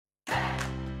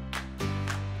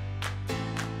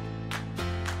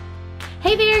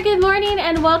Hey there, good morning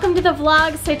and welcome to the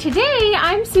vlog. So today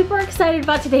I'm super excited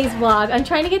about today's vlog. I'm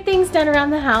trying to get things done around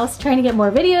the house, trying to get more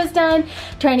videos done,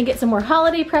 trying to get some more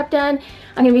holiday prep done.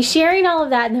 I'm gonna be sharing all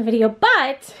of that in the video,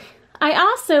 but I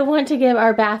also want to give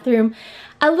our bathroom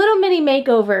a little mini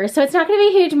makeover. So it's not gonna be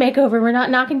a huge makeover. We're not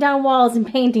knocking down walls and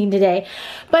painting today,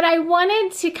 but I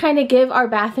wanted to kind of give our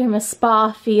bathroom a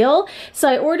spa feel. So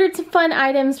I ordered some fun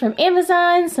items from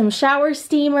Amazon, some shower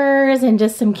steamers and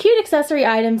just some cute accessory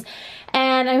items.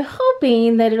 And I'm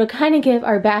hoping that it'll kind of give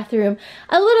our bathroom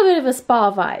a little bit of a spa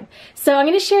vibe. So I'm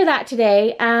going to share that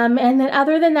today. And then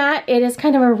other than that, it is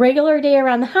kind of a regular day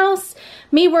around the house.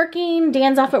 Me working,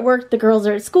 Dan's off at work, the girls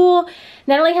are at school.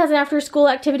 Natalie has an after school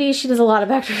activity. She does a lot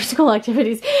of after school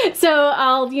activities. So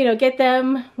I'll, get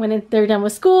them when they're done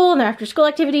with school and their after school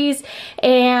activities.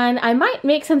 And I might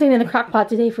make something in the crock pot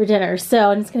today for dinner.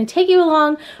 So I'm just going to take you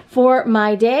along for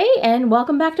my day and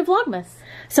welcome back to Vlogmas.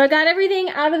 So I got everything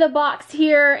out of the box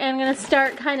here and I'm gonna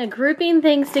start kind of grouping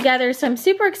things together. So I'm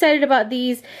super excited about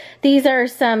these. These are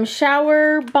some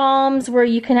shower balms where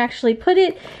you can actually put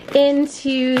it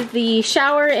into the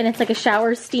shower and it's like a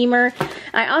shower steamer.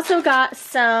 I also got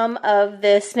some of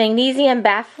this magnesium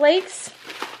bath flakes.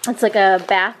 It's like a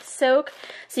bath soak.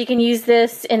 So you can use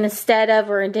this instead of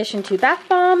or in addition to bath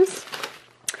bombs.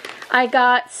 I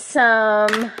got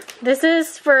some, this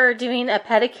is for doing a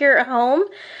pedicure at home.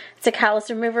 It's a callus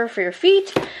remover for your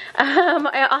feet.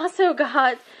 I also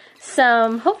got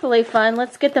some, hopefully fun,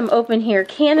 let's get them open here,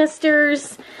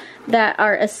 canisters that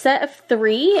are a set of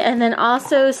 3, and then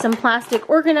also some plastic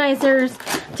organizers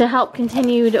to help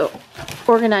continue to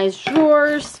organize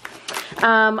drawers.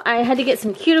 I had to get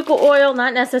some cuticle oil,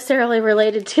 not necessarily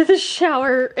related to the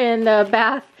shower and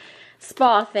bath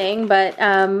spa thing, but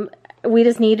we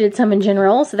just needed some in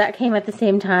general, so that came at the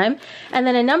same time. And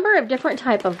then a number of different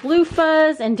type of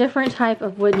loofahs and different type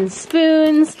of wooden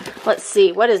spoons. Let's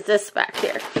see, what is this back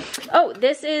here? Oh,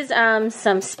 this is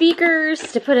some speakers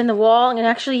to put in the wall. I'm gonna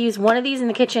actually use one of these in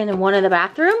the kitchen and one in the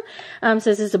bathroom. So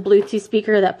this is a Bluetooth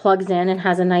speaker that plugs in and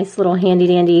has a nice little handy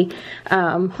dandy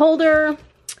holder.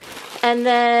 And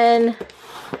then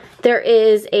there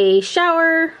is a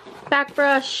shower back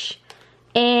brush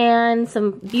and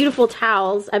some beautiful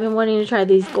towels. I've been wanting to try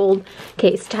these gold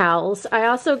case towels. I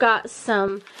also got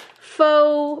some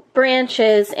faux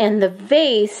branches, and the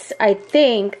vase, I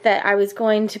think that I was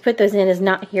going to put those in is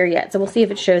not here yet, so we'll see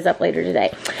if it shows up later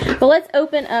today. But let's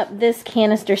open up this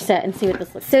canister set and see what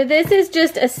this looks like. So this is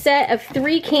just a set of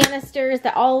 3 canisters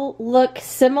that all look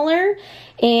similar,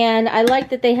 and I like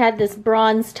that they had this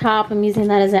bronze top. I'm using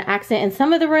that as an accent in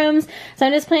some of the rooms, so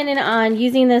I'm just planning on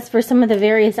using this for some of the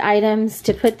various items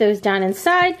to put those down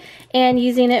inside, and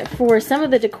using it for some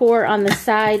of the decor on the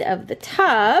side of the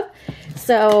tub.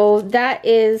 So that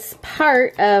is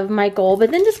part of my goal,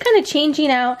 but then just kind of changing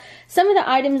out some of the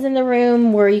items in the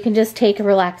room where you can just take a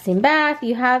relaxing bath.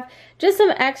 You have just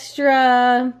some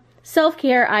extra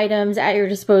self-care items at your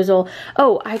disposal.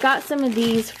 Oh, I got some of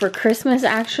these for Christmas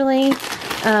actually.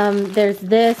 There's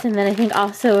this, and then I think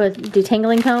also a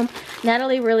detangling comb.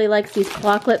 Natalie really likes these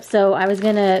claw clips, so I was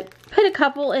gonna put a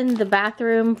couple in the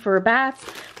bathroom for baths,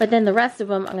 but then the rest of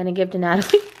them I'm gonna give to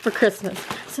Natalie for Christmas.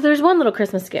 So there's one little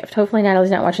Christmas gift. Hopefully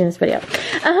Natalie's not watching this video.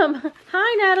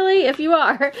 Hi Natalie, if you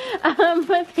are.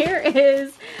 But there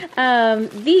is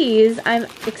these. I'm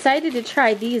excited to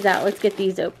try these out. Let's get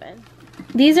these open.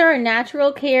 These are a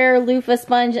natural care loofah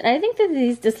sponge, and I think that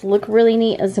these just look really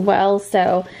neat as well.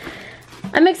 So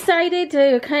I'm excited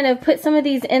to kind of put some of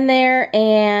these in there,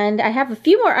 and I have a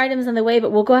few more items on the way,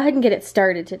 but we'll go ahead and get it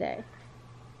started today.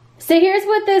 So here's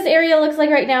what this area looks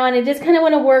like right now, and I just kind of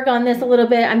want to work on this a little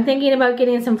bit. I'm thinking about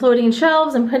getting some floating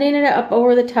shelves and putting it up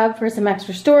over the tub for some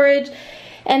extra storage.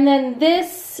 And then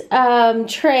this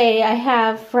tray I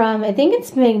have from, I think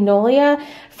it's Magnolia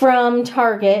from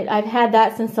Target. I've had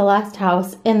that since the last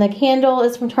house, and the candle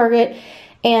is from Target.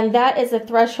 And that is a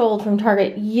Threshold from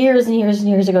Target years and years and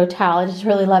years ago towel. I just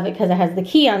really love it because it has the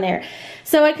key on there.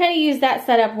 So I kind of used that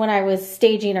setup when I was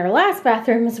staging our last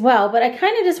bathroom as well. But I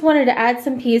kind of just wanted to add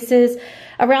some pieces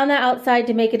around the outside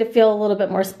to make it feel a little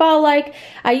bit more spa-like.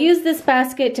 I used this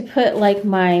basket to put like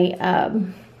my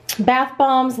bath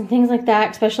bombs and things like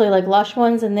that, especially like Lush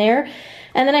ones in there.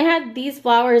 And then I had these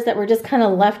flowers that were just kind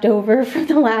of left over from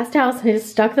the last house. I just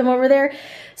stuck them over there.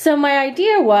 So my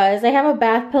idea was, I have a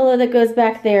bath pillow that goes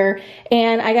back there,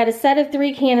 and I got a set of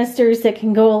 3 canisters that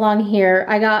can go along here.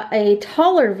 I got a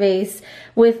taller vase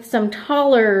with some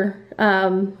taller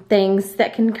things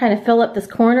that can kind of fill up this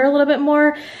corner a little bit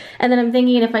more. And then I'm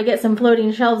thinking if I get some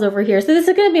floating shelves over here. So this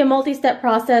is going to be a multi-step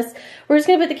process. We're just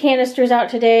going to put the canisters out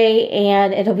today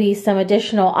and it'll be some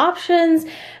additional options.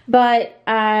 But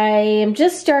I am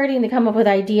just starting to come up with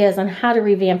ideas on how to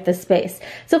revamp this space.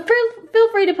 So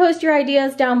feel free to post your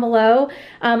ideas down below.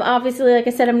 Obviously, like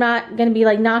I said, I'm not going to be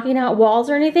like knocking out walls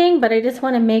or anything, but I just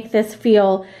want to make this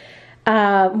feel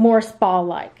more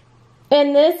spa-like.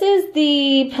 And this is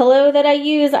the pillow that I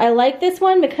use. I like this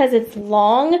one because it's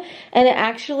long and it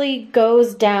actually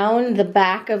goes down the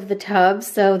back of the tub,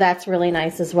 so that's really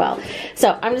nice as well.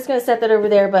 So I'm just gonna set that over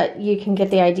there, but you can get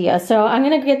the idea. So I'm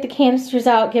gonna get the canisters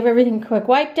out, give everything a quick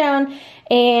wipe down,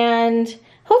 and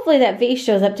hopefully that vase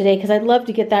shows up today because I'd love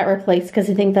to get that replaced because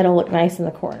I think that'll look nice in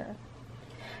the corner.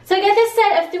 So I got this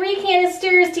set of 3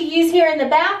 canisters to use here in the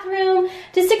bathroom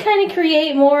just to kind of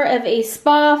create more of a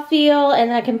spa feel,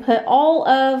 and I can put all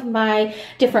of my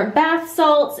different bath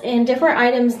salts and different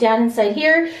items down inside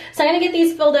here. So I'm going to get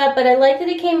these filled up, but I like that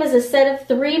it came as a set of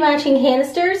 3 matching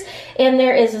canisters, and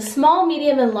there is a small,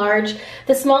 medium, and large.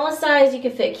 The smallest size you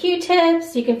can fit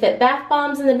Q-tips, you can fit bath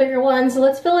bombs in the bigger one, so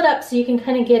let's fill it up so you can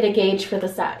kind of get a gauge for the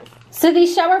size. So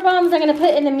these shower bombs I'm going to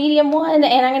put in the medium one,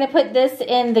 and I'm going to put this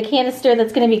in the canister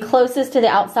that's going to be closest to the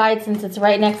outside since it's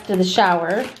right next to the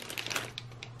shower.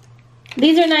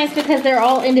 These are nice because they're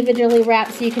all individually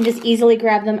wrapped so you can just easily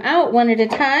grab them out one at a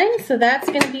time. So that's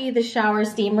going to be the shower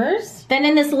steamers. Then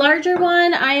in this larger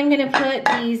one, I am going to put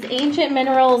these Ancient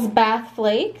Minerals bath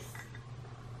flakes.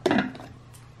 Then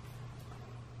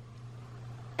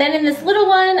in this little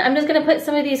one, I'm just going to put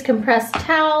some of these compressed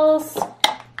towels.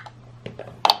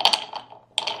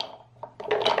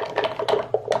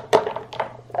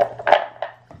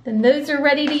 And those are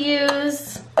ready to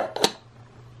use.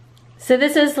 So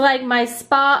this is like my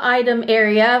spa item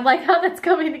area. I like how that's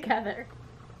coming together.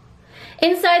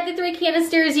 Inside the 3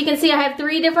 canisters, you can see I have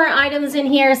 3 different items in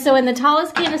here. So in the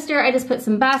tallest canister, I just put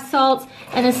some bath salts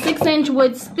and a 6-inch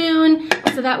wood spoon,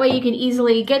 so that way you can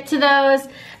easily get to those.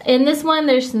 In this one,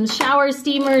 there's some shower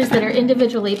steamers that are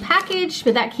individually packaged,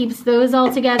 but that keeps those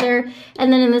all together.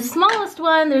 And then in the smallest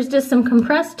one, there's just some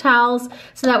compressed towels,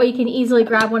 so that way you can easily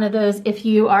grab one of those if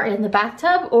you are in the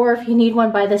bathtub or if you need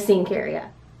one by the sink area.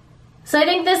 So I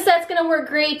think this set's gonna work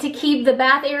great to keep the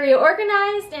bath area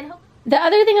organized. And the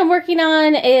other thing I'm working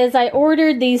on is I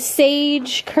ordered these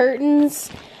sage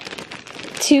curtains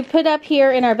to put up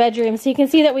here in our bedroom. So you can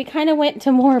see that we kind of went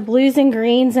to more blues and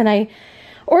greens, and I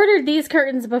ordered these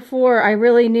curtains before I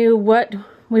really knew what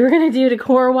we were gonna do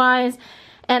decor-wise.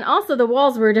 And also the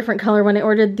walls were a different color when I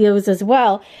ordered those as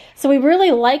well. So we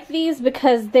really like these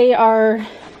because they are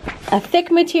a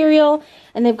thick material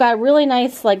and they've got really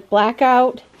nice like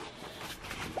blackout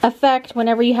effect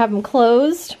whenever you have them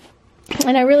closed.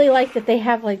 And I really like that they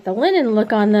have like the linen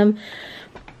look on them.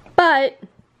 But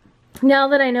now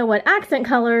that I know what accent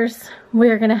colors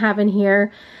we're gonna have in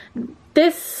here,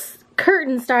 this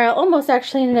curtain style almost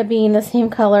actually ended up being the same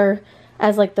color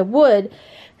as like the wood.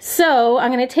 So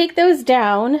I'm going to take those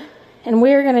down and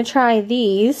we're going to try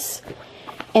these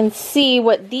and see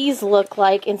what these look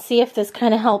like and see if this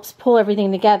kind of helps pull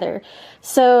everything together.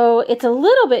 So it's a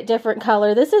little bit different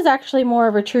color. This is actually more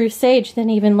of a true sage than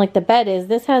even like the bed is.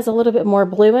 This has a little bit more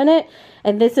blue in it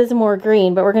and this is more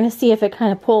green, but we're going to see if it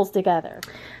kind of pulls together.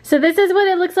 So this is what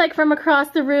it looks like from across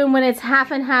the room when it's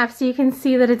half and half. So you can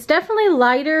see that it's definitely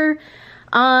lighter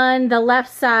on the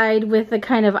left side with the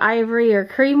kind of ivory or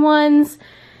cream ones.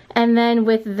 And then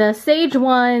with the sage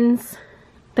ones,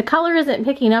 the color isn't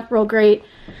picking up real great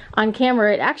on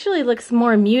camera. It actually looks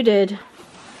more muted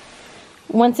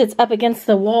once it's up against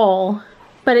the wall,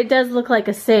 but it does look like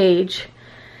a sage.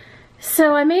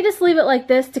 So I may just leave it like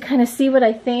this to kind of see what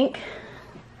I think,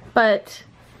 but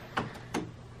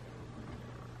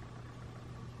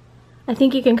I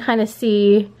think you can kind of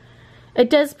see it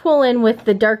does pull in with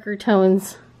the darker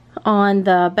tones on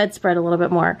the bedspread a little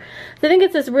bit more. So I think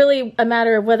it's just really a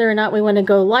matter of whether or not we want to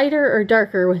go lighter or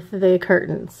darker with the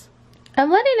curtains.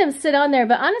 I'm letting them sit on there,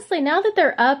 but honestly, now that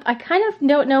they're up, I kind of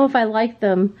don't know if I like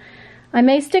them. I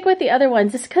may stick with the other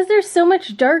ones just because they're so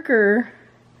much darker.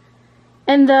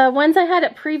 And the ones I had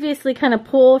it previously kind of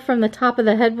pull from the top of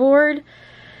the headboard.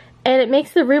 And it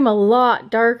makes the room a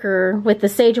lot darker with the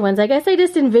sage ones. I guess I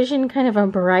just envisioned kind of a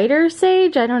brighter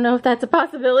sage. I don't know if that's a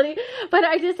possibility, but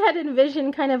I just had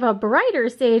envisioned kind of a brighter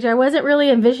sage. I wasn't really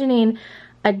envisioning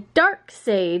a dark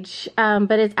sage,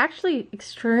 but it's actually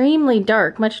extremely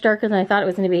dark, much darker than I thought it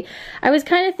was going to be. I was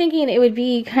kind of thinking it would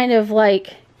be kind of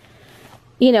like,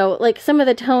 you know, like some of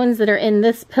the tones that are in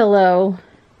this pillow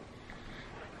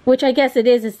which I guess it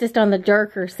is. It's just on the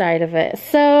darker side of it.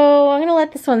 So I'm gonna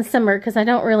let this one simmer because I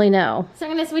don't really know. So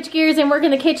I'm gonna switch gears and work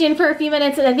in the kitchen for a few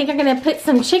minutes, and I think I'm gonna put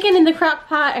some chicken in the crock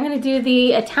pot. I'm gonna do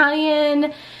the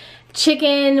Italian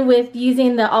chicken with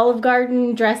using the Olive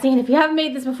Garden dressing. If you haven't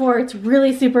made this before, it's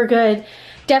really super good.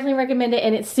 Definitely recommend it,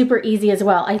 and it's super easy as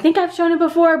well. I think I've shown it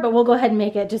before, but we'll go ahead and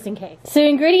make it just in case. So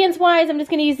ingredients wise, I'm just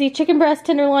gonna use these chicken breast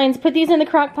tenderloins, put these in the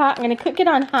crock pot. I'm gonna cook it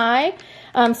on high,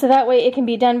 so that way it can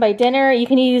be done by dinner. You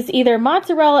can use either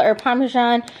mozzarella or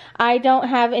Parmesan. I don't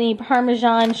have any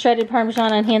Parmesan, shredded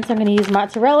Parmesan on hand, so I'm gonna use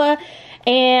mozzarella.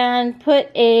 And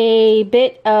put a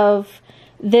bit of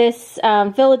this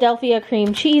Philadelphia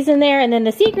cream cheese in there, and then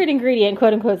the secret ingredient,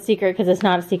 quote unquote secret, because it's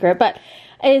not a secret, but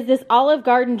is this Olive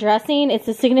Garden dressing. It's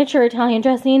a signature Italian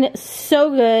dressing,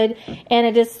 so good, and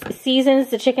it just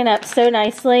seasons the chicken up so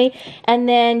nicely. And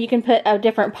then you can put a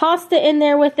different pasta in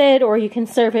there with it, or you can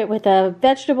serve it with a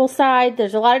vegetable side.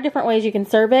 There's a lot of different ways you can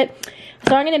serve it.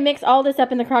 So I'm going to mix all this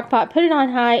up in the crock pot, put it on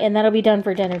high, and that'll be done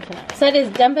for dinner tonight. So I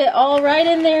just dump it all right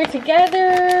in there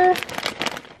together.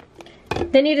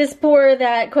 Then you just pour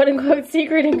that quote-unquote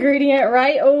secret ingredient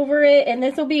right over it, and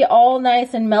this will be all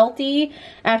nice and melty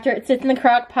after it sits in the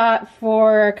crock pot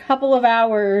for a couple of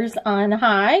hours on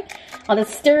high. I'll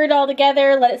just stir it all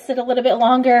together, let it sit a little bit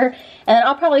longer, and then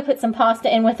I'll probably put some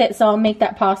pasta in with it, so I'll make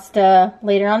that pasta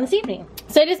later on this evening.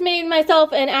 So I just made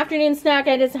myself an afternoon snack.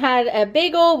 I just had a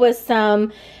bagel with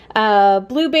some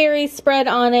blueberry spread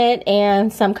on it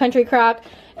and some country crock.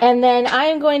 And then I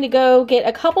am going to go get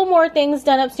a couple more things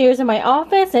done upstairs in my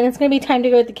office, and it's going to be time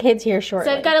to go with the kids here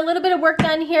shortly. So I've got a little bit of work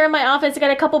done here in my office. I got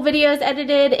a couple videos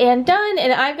edited and done,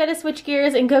 and I've got to switch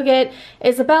gears and go get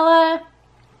Isabella.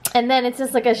 And then it's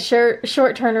just like a short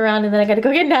turnaround, and then I got to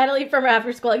go get Natalie from her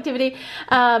after school activity.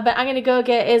 But I'm going to go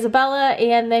get Isabella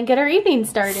and then get our evening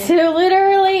started. So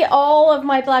literally all of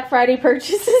my Black Friday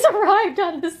purchases arrived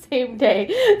on the same day.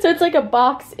 So it's like a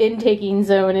box intaking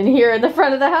zone in here in the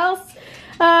front of the house.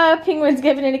 Penguin's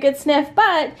giving it a good sniff,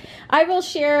 but I will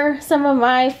share some of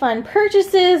my fun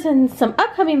purchases and some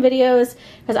upcoming videos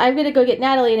because I'm going to go get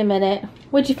Natalie in a minute.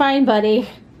 What'd you find, buddy?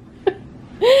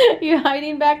 You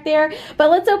hiding back there? But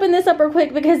let's open this up real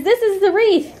quick because this is the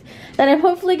wreath that I'm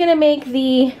hopefully going to make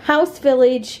the House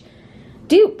Village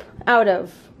dupe out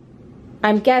of.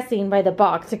 I'm guessing by the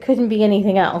box. It couldn't be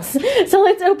anything else. So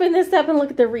let's open this up and look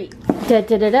at the wreath. Da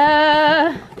da da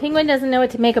da. Penguin doesn't know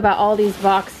what to make about all these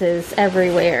boxes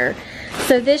everywhere.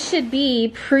 So this should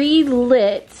be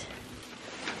pre-lit.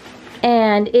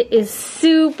 And it is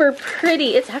super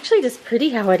pretty. It's actually just pretty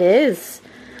how it is.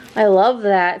 I love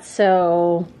that.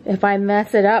 So if I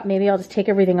mess it up, maybe I'll just take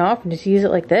everything off and just use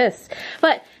it like this.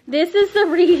 But this is the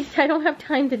wreath. I don't have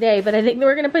time today, but I think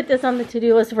we're going to put this on the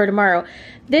to-do list for tomorrow.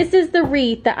 This is the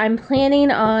wreath that I'm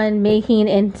planning on making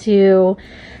into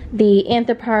the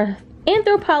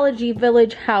Anthropology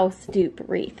Village House dupe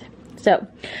wreath. So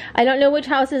I don't know which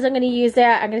houses I'm going to use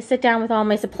that. I'm going to sit down with all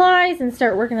my supplies and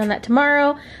start working on that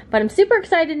tomorrow. But I'm super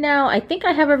excited now. I think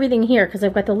I have everything here because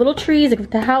I've got the little trees, I've got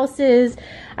the houses,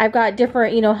 I've got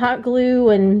different, you know, hot glue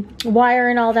and wire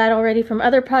and all that already from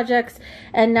other projects.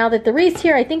 And now that the wreath's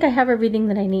here, I think I have everything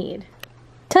that I need.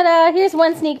 Ta-da! Here's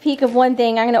one sneak peek of one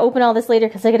thing. I'm going to open all this later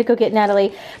because I got to go get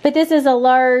Natalie. But this is a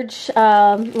large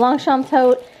Longchamp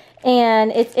tote.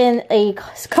 And it's in a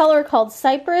color called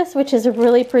Cypress, which is a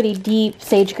really pretty deep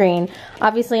sage green,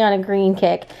 obviously on a green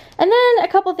kick. And then a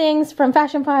couple things from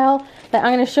Fashion File, but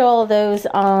I'm going to show all of those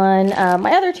on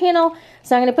my other channel.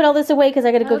 So I'm going to put all this away because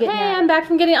I got to go get Nat. I'm back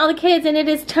from getting all the kids, and it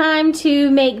is time to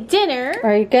make dinner.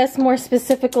 Or I guess more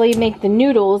specifically, make the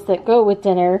noodles that go with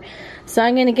dinner. So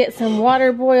I'm going to get some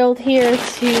water boiled here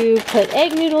to put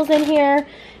egg noodles in here.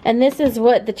 And this is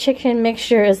what the chicken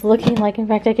mixture is looking like. In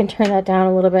fact, I can turn that down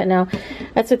a little bit now.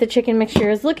 That's what the chicken mixture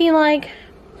is looking like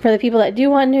for the people that do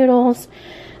want noodles.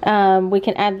 We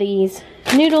can add these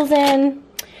noodles in.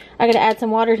 I gotta add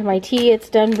some water to my tea. It's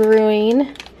done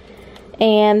brewing.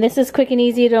 And this is quick and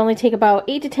easy. It'll only take about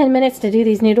 8 to 10 minutes to do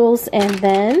these noodles. And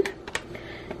then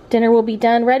dinner will be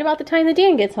done right about the time that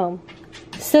Dan gets home.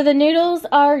 So the noodles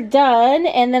are done,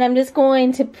 and then I'm just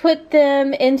going to put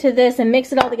them into this and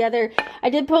mix it all together.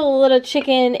 I did put a little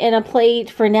chicken in a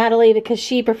plate for Natalie because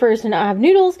she prefers to not have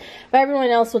noodles, but everyone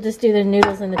else will just do the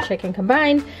noodles and the chicken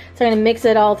combined. So I'm going to mix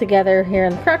it all together here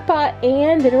in the crock pot,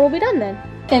 and dinner will be done then.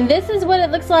 And this is what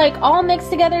it looks like all mixed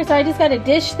together, so I just got to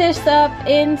dish this up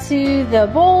into the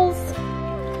bowls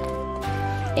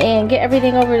and get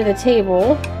everything over to the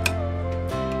table.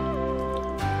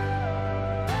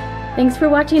 Thanks for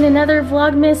watching another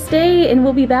Vlogmas day, and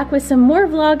we'll be back with some more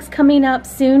vlogs coming up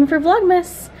soon for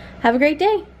Vlogmas. Have a great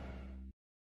day.